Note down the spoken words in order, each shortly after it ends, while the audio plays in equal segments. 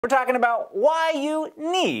We're talking about why you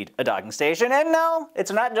need a docking station, and no,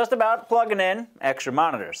 it's not just about plugging in extra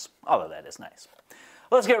monitors, although that is nice.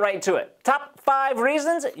 Let's get right to it. Top 5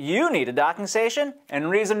 reasons you need a docking station, and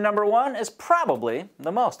reason number 1 is probably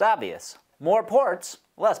the most obvious. More ports,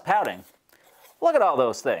 less pouting. Look at all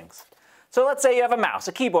those things. So let's say you have a mouse,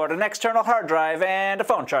 a keyboard, an external hard drive, and a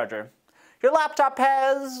phone charger. Your laptop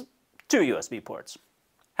has 2 USB ports.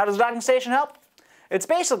 How does a docking station help? It's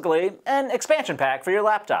basically an expansion pack for your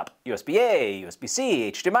laptop. USB-A, USB-C,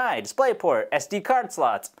 HDMI, DisplayPort, SD card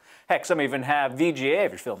slots. Heck, some even have VGA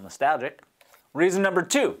if you're feeling nostalgic. Reason number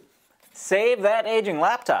 2, save that aging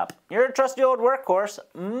laptop. Your trusty old workhorse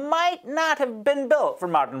might not have been built for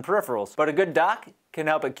modern peripherals, but a good dock can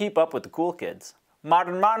help it keep up with the cool kids.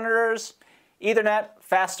 Modern monitors, Ethernet,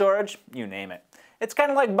 fast storage, you name it. It's kind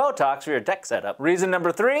of like Botox for your tech setup. Reason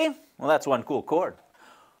number 3, well, that's one cool cord.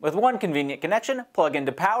 With one convenient connection, plug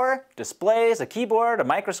into power, displays, a keyboard, a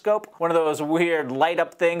microscope, one of those weird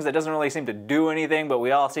light-up things that doesn't really seem to do anything, but we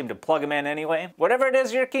all seem to plug them in anyway. Whatever it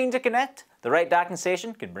is you're keen to connect, the right docking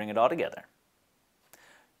station can bring it all together.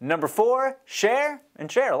 Number 4, share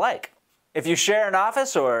and share alike. If you share an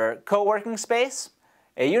office or co-working space,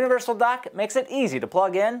 a universal dock makes it easy to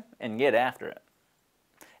plug in and get after it.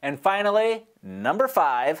 And finally, number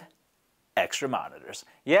 5, extra monitors.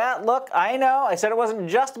 Yeah, look, I know, I said it wasn't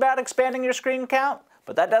just about expanding your screen count,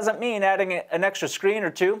 but that doesn't mean adding an extra screen or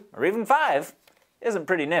 2, or even 5, isn't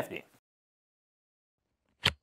pretty nifty.